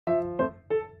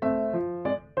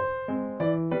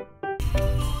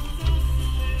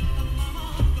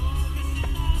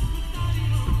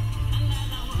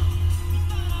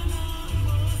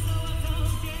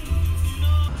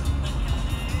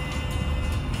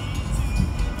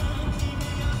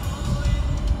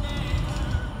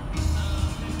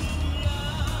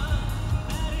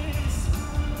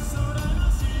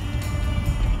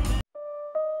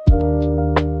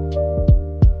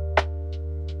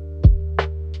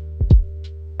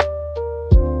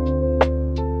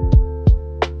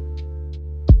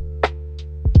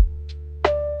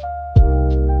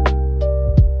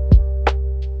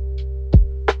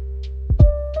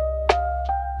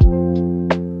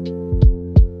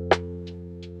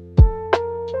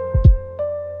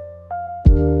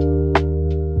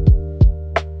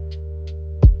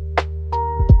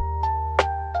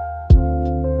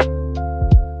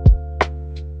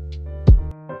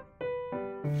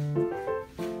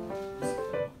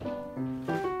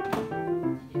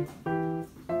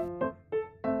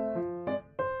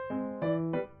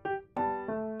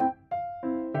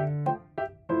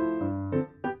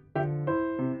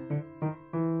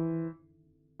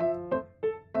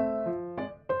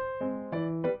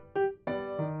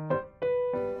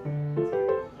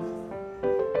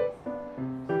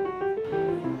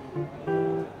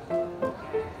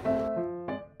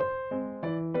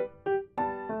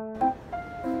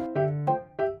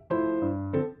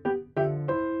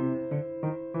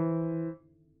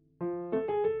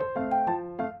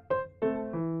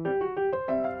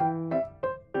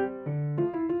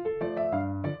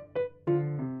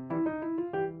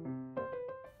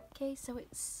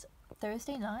It's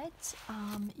Thursday night.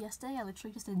 Yesterday I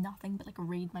literally just did nothing but like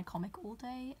read my comic all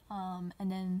day.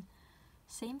 And then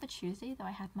same for Tuesday, though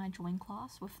I had my drawing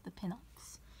class with the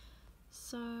pinups.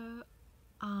 So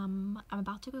I'm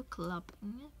about to go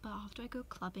clubbing, but after I go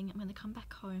clubbing I'm gonna come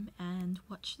back home and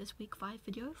watch this week 5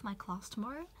 video for my class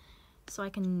tomorrow, so I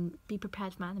can be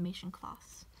prepared for my animation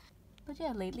class. But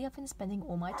yeah, lately I've been spending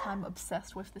all my time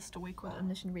obsessed with this story called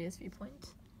Omniscient Reader's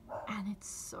Viewpoint. And it's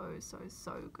so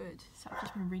good. So I've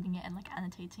just been reading it and like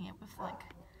annotating it with like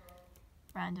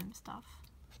random stuff.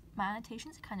 My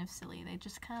annotations are kind of silly, they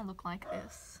just kind of look like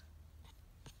this.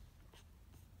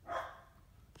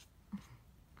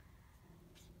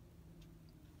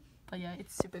 But yeah,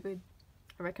 it's super good.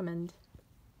 I recommend.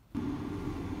 I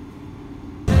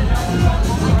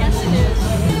guess it is.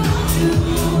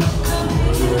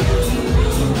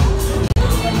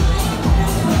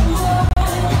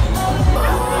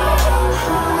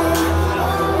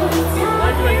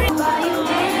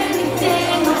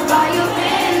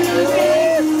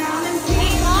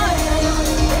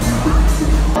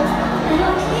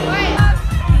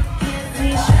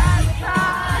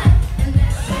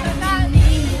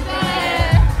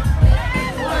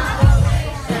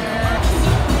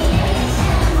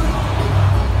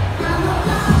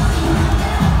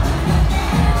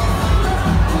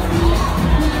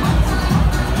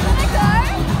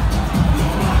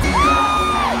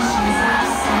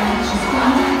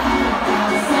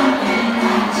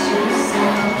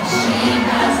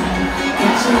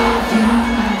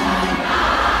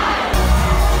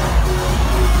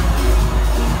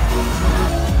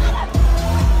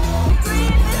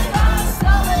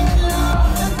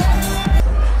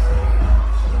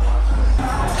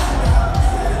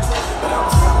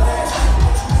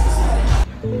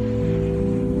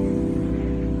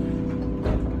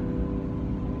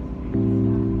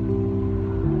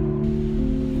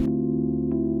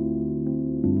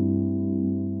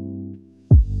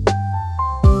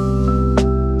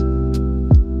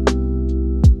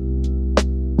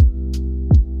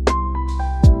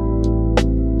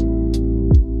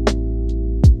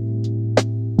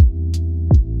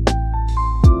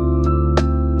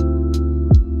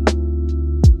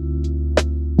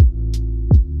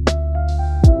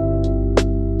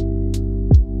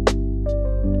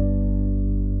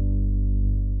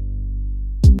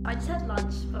 I just had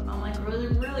lunch, but I'm like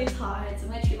really tired, so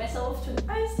I'm gonna treat myself to an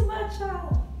iced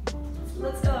matcha.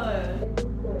 Let's go.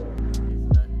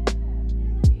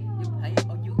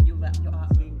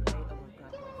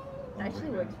 It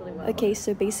actually works really well. Okay,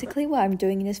 so basically what I'm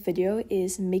doing in this video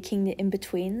is making the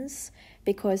in-betweens,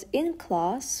 because in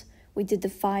class we did the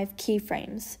 5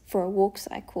 keyframes for a walk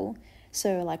cycle,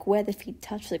 so like where the feet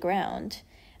touch the ground.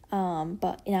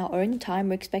 But in our own time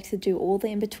we're expected to do all the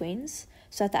in-betweens,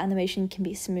 so that the animation can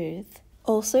be smooth.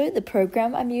 Also, the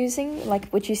program I'm using, like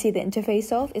what you see the interface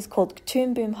of, is called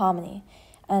Toon Boom Harmony,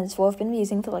 and it's what I've been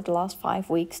using for like the last 5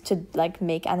 weeks to like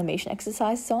make animation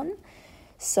exercises on.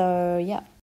 So yeah,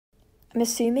 I'm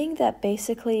assuming that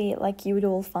basically like you would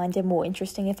all find it more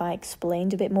interesting if I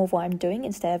explained a bit more of what I'm doing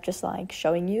instead of just like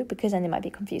showing you, because then it might be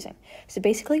confusing. So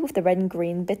basically with the red and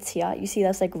green bits here, you see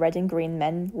there's like red and green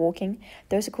men walking.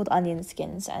 Those are called onion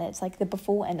skins, and it's like the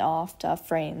before and after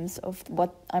frames of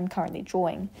what I'm currently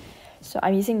drawing. So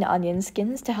I'm using the onion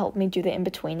skins to help me do the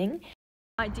in-betweening.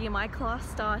 My DMI class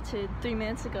started 3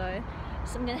 minutes ago,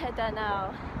 so I'm gonna head there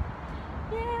now.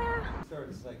 Yeah! So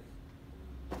it's like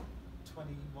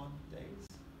 21 days?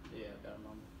 Yeah, about a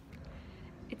month.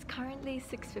 It's currently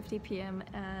 6:50 p.m.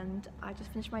 and I just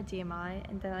finished my DMI,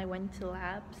 and then I went to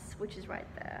labs, which is right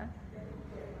there,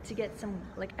 to get some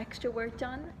like extra work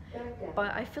done.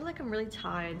 But I feel like I'm really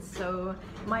tired, so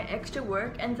my extra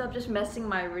work ended up just messing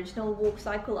my original walk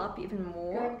cycle up even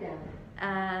more,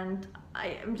 and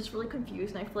I am just really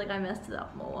confused and I feel like I messed it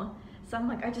up more. So I'm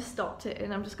like, I just stopped it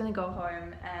and I'm just gonna go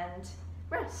home and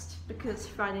rest because it's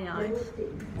Friday night.